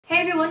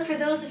everyone, for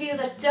those of you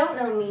that don't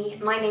know me,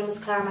 my name is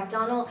Clara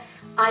McDonnell.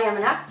 I am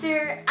an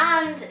actor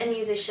and a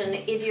musician.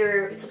 If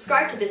you're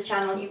subscribed to this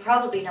channel, you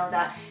probably know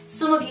that.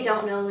 Some of you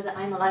don't know that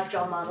I'm a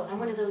life-drawn model. I'm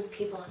one of those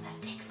people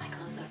that takes my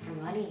clothes off for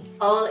money,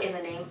 all in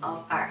the name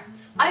of art.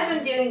 I've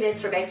been doing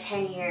this for about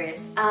 10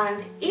 years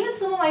and even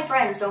some of my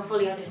friends don't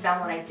fully understand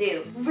what I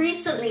do.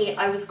 Recently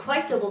I was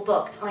quite double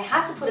booked and I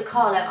had to put a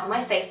call out on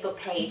my Facebook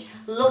page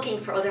looking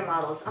for other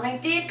models, and I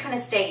did kind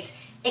of state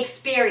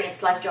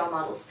experienced life-drawn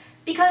models,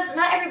 because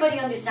not everybody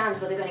understands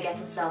what they're going to get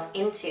themselves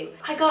into.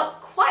 I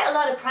got quite a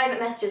lot of private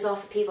messages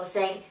off of people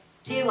saying,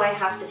 do I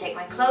have to take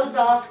my clothes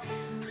off?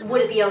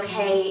 Would it be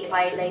okay if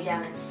I lay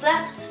down and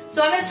slept?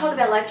 So I'm going to talk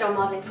about life-drawn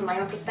modelling from my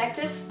own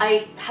perspective.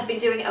 I have been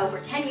doing it over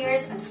 10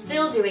 years. I'm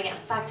still doing it.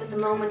 In fact, at the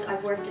moment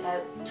I've worked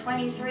about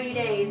 23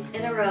 days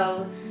in a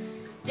row,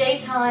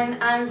 daytime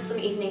and some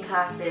evening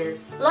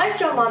classes.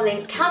 Life-drawn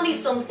modelling can be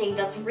something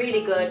that's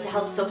really good to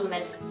help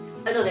supplement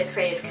another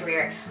creative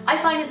career. I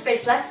find it's very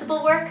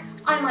flexible work.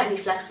 I might be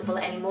flexible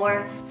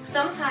anymore.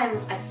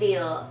 Sometimes I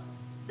feel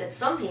that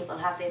some people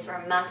have this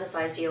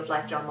romanticized view of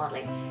life-drawn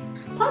modelling,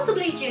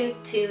 possibly due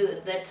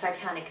to the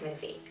Titanic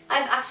movie.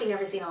 I've actually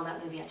never seen all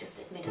that movie, I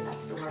just admitted that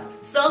to the world.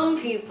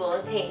 Some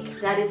people think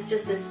that it's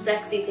just this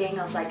sexy thing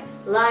of like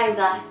lying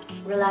back,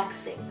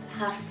 relaxing, and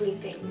half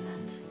sleeping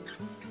and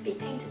being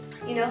painted,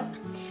 you know?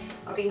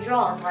 Or being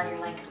drawn while you're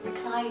like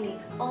reclining,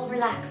 all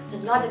relaxed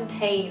and not in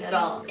pain at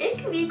all. It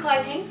can be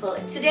quite painful.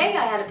 Today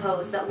I had a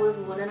pose that was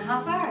 1.5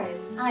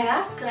 hours. And I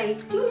asked, could I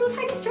do a little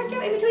tiny stretch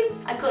out in between?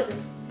 I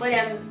couldn't. But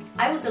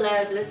I was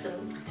allowed to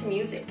listen to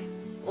music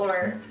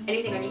or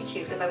anything on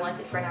YouTube if I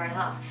wanted for 1.5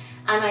 hours.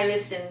 And I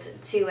listened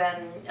to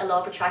a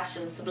Law of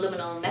Attraction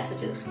Subliminal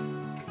Messages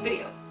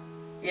video.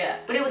 Yeah,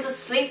 but it was a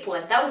sleep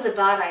one. That was a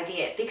bad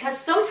idea, because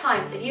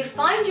sometimes if you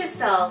find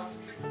yourself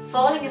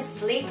falling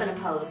asleep in a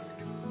pose,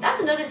 that's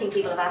another thing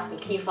people have asked me,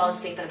 can you fall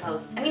asleep in a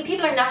pose? I mean,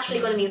 people are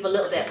naturally going to move a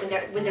little bit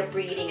when they're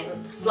breathing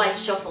and slight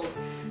shuffles.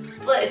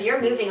 But if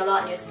you're moving a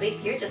lot in your sleep,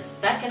 you're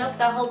just fecking up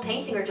that whole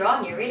painting or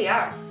drawing, you really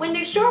are. When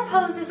there's short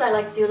poses, I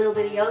like to do a little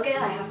bit of yoga.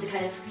 I have to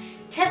kind of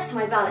test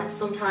my balance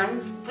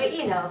sometimes, but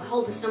you know,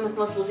 hold the stomach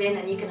muscles in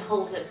and you can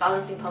hold a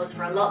balancing pose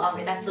for a lot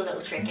longer. That's a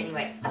little trick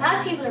anyway. I've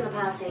had people in the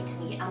past say to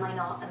me, am I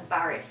not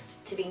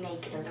embarrassed to be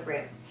naked in the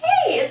room?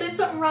 Hey, is there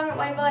something wrong with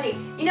my body?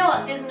 You know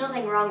what, there's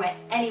nothing wrong with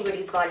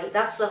anybody's body.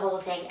 That's the whole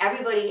thing.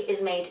 Everybody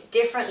is made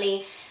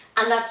differently,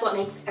 and that's what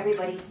makes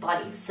everybody's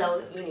body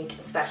so unique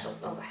and special.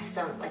 Oh, I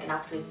sound like an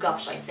absolute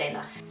gobshite saying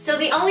that. So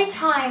the only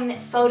time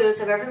photos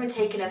have ever been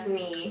taken of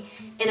me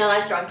in a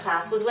life-drawing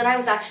class was when I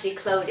was actually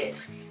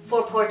clothed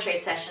for a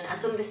portrait session,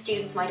 and some of the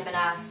students might have been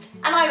asked,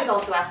 and I was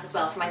also asked as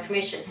well for my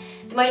permission,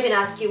 they might have been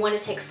asked, do you want to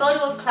take a photo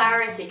of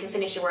Clara so you can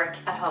finish your work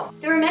at home?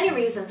 There are many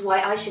reasons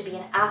why I should be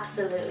an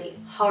absolutely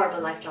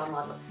horrible life-drawn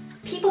model.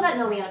 People that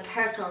know me on a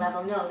personal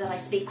level know that I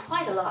speak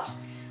quite a lot,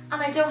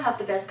 and I don't have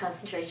the best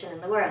concentration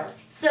in the world.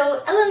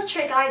 So a little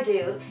trick I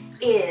do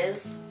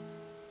is,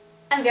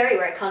 I'm very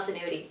aware of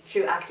continuity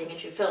through acting and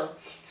through film.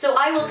 So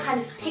I will kind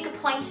of pick a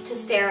point to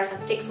stare at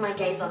and fix my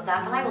gaze on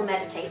that, and I will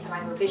meditate and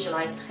I will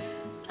visualize.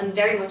 I'm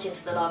very much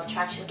into the law of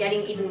attraction,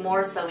 getting even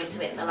more so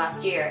into it in the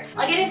last year.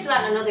 I'll get into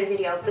that in another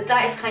video, but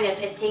that is kind of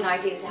a thing I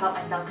do to help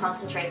myself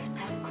concentrate. I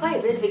have quite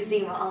a bit of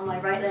eczema on my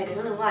right leg, I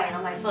don't know why, and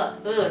on my foot.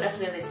 Ugh,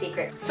 that's another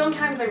secret.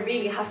 Sometimes I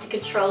really have to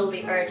control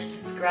the urge to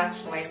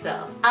scratch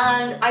myself.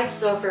 And I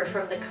suffer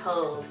from the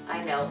cold,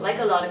 I know, like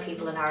a lot of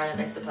people in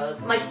Ireland I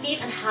suppose. My feet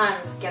and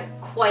hands get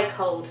quite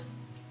cold.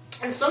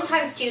 And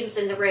sometimes students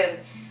in the room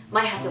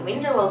might have the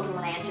window open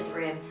when I enter the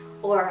room,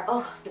 or,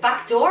 oh, the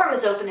back door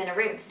was open in a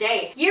room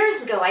today.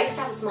 Years ago, I used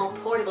to have a small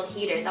portable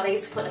heater that I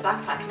used to put in a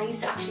backpack, and I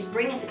used to actually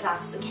bring it to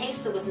classes in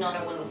case there was none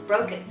or one was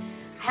broken.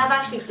 I have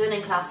actually been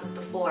in classes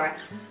before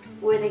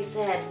where they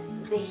said,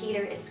 the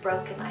heater is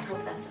broken, I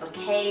hope that's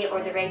okay,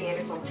 or the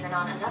radiators won't turn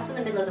on, and that's in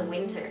the middle of the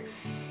winter.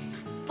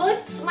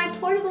 But my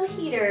portable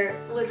heater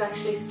was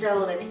actually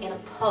stolen in a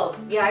pub.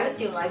 Yeah, I was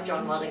doing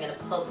life-drawn modelling in a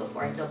pub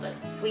before in Dublin.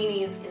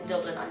 Sweeney's in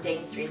Dublin on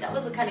Dame Street. That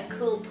was a kind of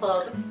cool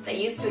pub that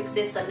used to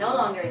exist that no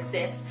longer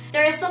exists.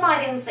 There are some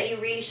items that you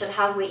really should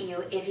have with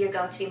you if you're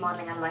going to be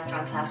modelling at a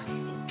life-drawn class.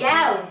 A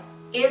gown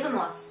is a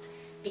must,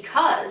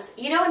 because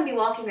you don't want to be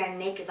walking around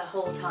naked the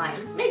whole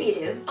time. Maybe you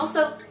do.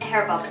 Also, a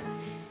hair bobbin.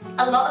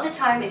 A lot of the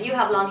time, if you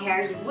have long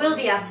hair, you will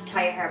be asked to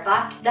tie your hair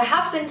back. There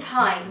have been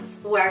times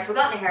where I've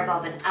forgotten a hair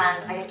bobbin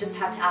and I have just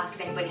had to ask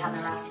if anybody had an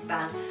elastic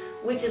band,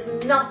 which is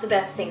not the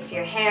best thing for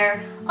your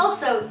hair.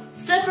 Also,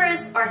 slippers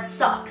or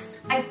socks.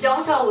 I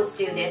don't always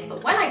do this,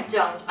 but when I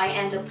don't, I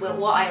end up with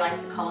what I like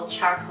to call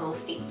charcoal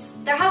feet.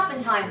 There have been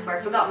times where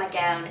I forgot my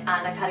gown and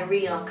I've had a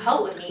really long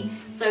coat with me,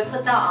 so I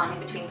put that on in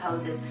between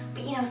poses.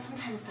 But you know,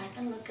 sometimes that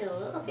can look a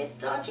little bit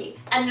dodgy.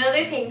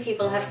 Another thing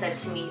people have said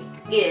to me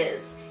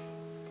is,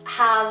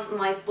 have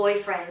my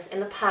boyfriends in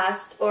the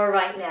past or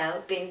right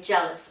now been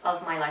jealous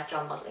of my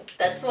life-drawn modelling?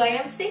 That's why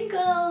I'm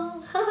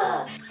single.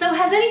 So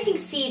has anything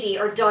seedy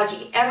or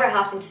dodgy ever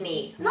happened to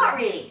me? Not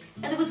really.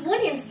 Now there was one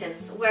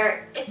instance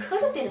where it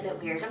could have been a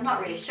bit weird, I'm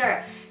not really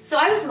sure. So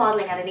I was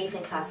modelling at an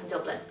evening class in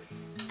Dublin,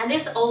 and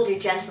this older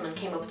gentleman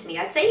came up to me.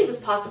 I'd say he was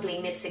possibly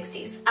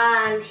mid-60s,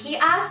 and he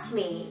asked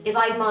me if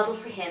I'd model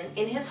for him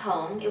in his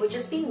home. It would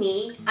just be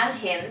me and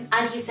him,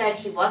 and he said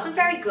he wasn't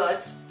very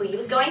good, but he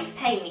was going to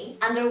pay me,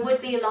 and there would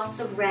be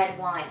lots of red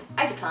wine.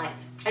 I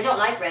declined. I don't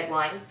like red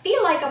wine. I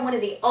feel like I'm one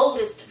of the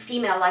oldest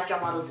female life drum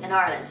models in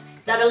Ireland,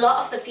 that a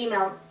lot of the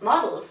female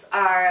models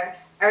are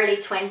early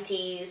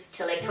 20s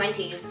to late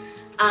 20s,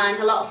 and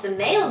a lot of the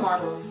male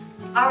models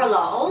are a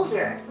lot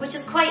older, which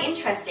is quite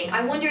interesting.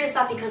 I wonder, is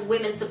that because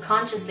women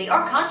subconsciously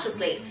or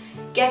consciously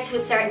get to a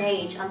certain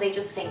age and they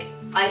just think,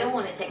 I don't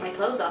want to take my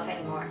clothes off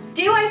anymore.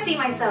 Do I see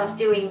myself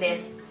doing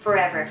this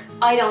forever?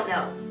 I don't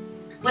know.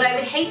 But I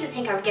would hate to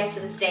think I would get to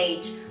the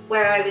stage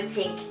where I would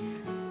think,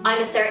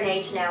 I'm a certain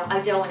age now,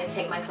 I don't want to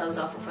take my clothes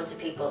off in front of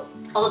people.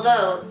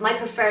 Although my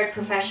preferred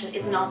profession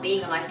is not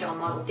being a life drum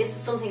model. This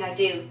is something I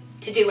do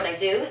to do what I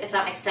do, if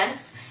that makes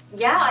sense.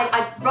 Yeah,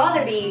 I'd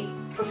rather be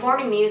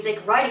performing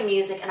music, writing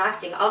music and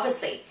acting,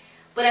 obviously.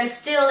 But I'm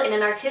still in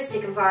an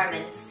artistic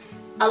environment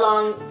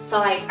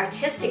alongside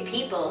artistic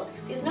people.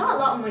 There's not a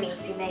lot of money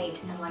to be made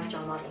in life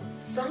drum modeling.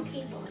 Some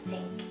people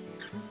think,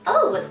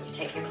 oh, well, you're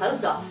taking your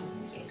clothes off.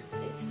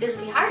 It's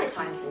physically hard at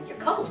times and you're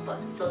cold, but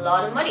it's a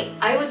lot of money.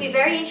 I would be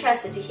very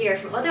interested to hear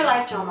from other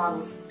life drum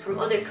models from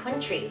other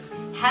countries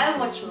how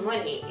much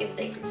money, if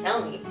they could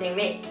tell me, they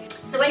make.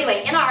 So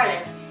anyway, in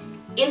Ireland,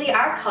 in the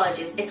art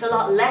colleges, it's a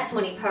lot less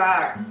money per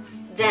hour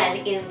than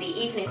in the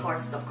evening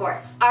courses, of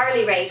course.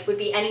 Hourly rate would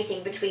be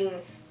anything between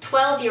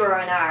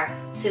 €12 an hour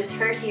to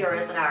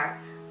 €30 an hour,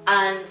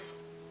 and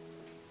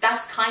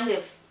that's kind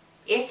of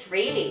it,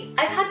 really.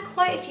 I've had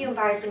quite a few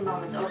embarrassing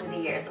moments over the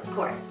years, of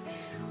course.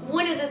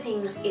 One of the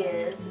things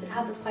is, it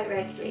happens quite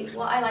regularly,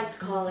 what I like to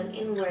call an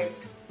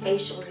inwards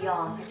facial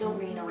yawn. I don't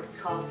really know what it's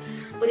called,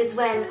 but it's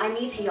when I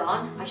need to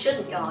yawn, I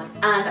shouldn't yawn,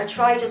 and I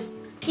try just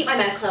keep my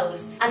mouth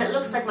closed, and it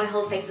looks like my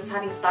whole face is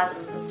having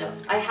spasms and stuff.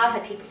 I have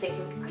had people say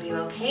to me, are you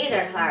okay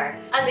there, Clara?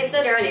 As I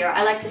said earlier,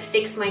 I like to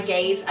fix my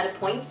gaze at a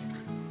point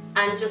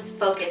and just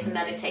focus and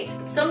meditate.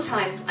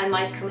 Sometimes I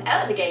might come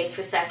out of the gaze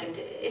for a second,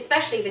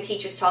 especially if a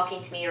teacher's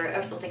talking to me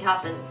or something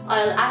happens.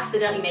 I'll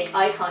accidentally make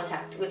eye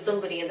contact with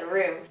somebody in the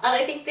room, and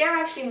I think they're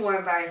actually more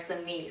embarrassed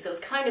than me, so it's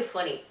kind of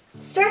funny.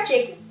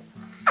 Stretching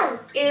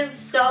is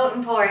so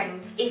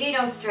important. If you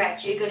don't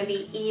stretch, you're going to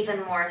be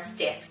even more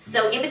stiff.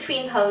 So in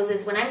between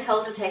poses, when I'm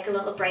told to take a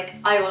little break,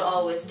 I will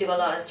always do a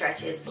lot of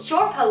stretches.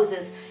 Short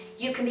poses,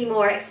 you can be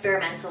more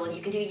experimental.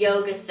 You can do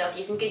yoga stuff,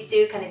 you can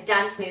do kind of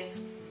dance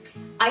moves.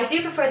 I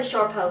do prefer the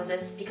short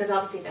poses because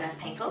obviously they're less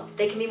painful.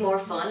 They can be more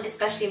fun,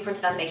 especially in front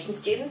of animation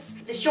students.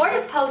 The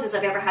shortest poses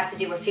I've ever had to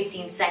do were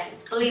 15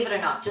 seconds, believe it or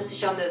not, just to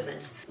show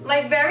movement.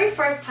 My very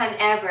first time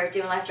ever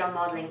doing life drum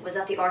modelling was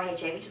at the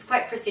RHA, which is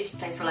quite a prestigious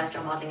place for life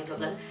drum modelling in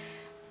Dublin.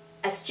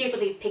 I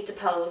stupidly picked a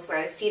pose where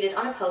I was seated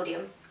on a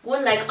podium,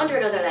 one leg under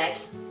another leg,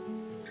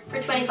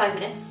 for 25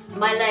 minutes.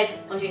 My leg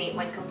underneath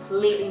went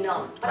completely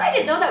numb, but I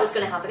didn't know that was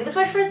going to happen. It was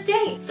my first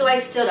day. So I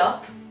stood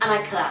up and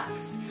I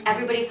collapsed.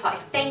 Everybody thought I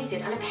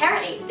fainted, and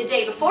apparently the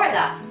day before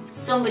that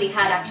somebody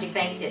had actually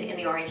fainted in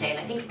the RHA, and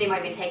I think they might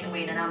have been taken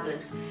away in an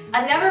ambulance.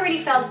 I've never really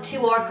felt too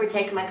awkward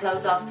taking my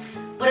clothes off,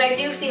 but I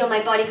do feel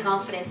my body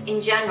confidence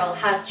in general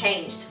has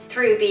changed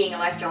through being a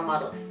life drum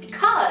model,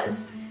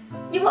 because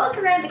you walk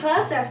around the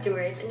class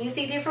afterwards and you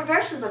see different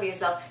versions of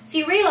yourself, so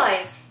you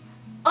realise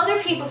other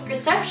people's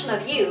perception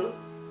of you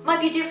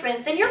might be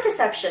different than your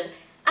perception.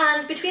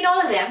 And between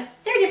all of them,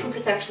 their different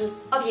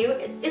perceptions of you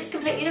is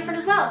completely different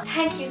as well.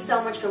 Thank you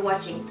so much for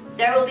watching.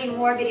 There will be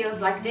more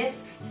videos like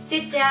this,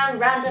 sit down,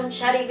 random,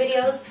 chatty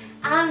videos,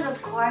 and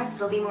of course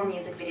there'll be more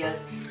music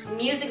videos. The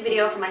music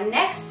video for my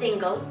next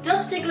single,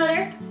 Dusty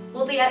Glitter,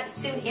 will be out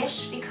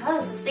soon-ish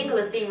because the single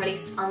is being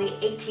released on the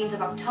 18th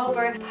of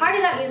October. Part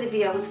of that music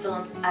video was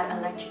filmed at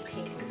Electric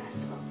Picnic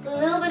Festival. A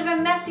little bit of a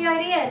messy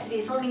idea to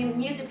be filming a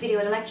music video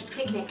at Electric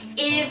Picnic.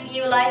 If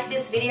you like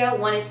this video,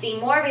 want to see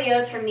more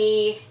videos from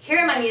me,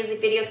 hear my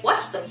music videos,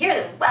 watch them, hear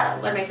them,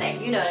 well, what am I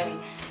saying? You know what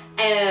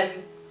I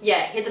mean.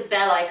 Yeah, hit the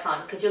bell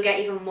icon because you'll get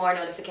even more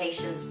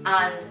notifications,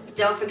 and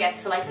don't forget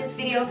to like this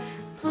video.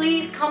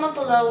 Please comment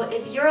below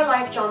if you're a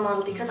life drum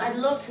model, because I'd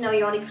love to know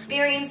your own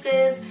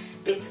experiences,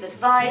 bits of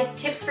advice,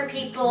 tips for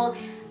people,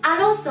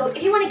 and also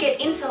if you want to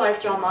get into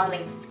life drum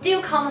modeling,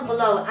 do comment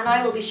below and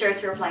I will be sure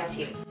to reply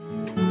to you.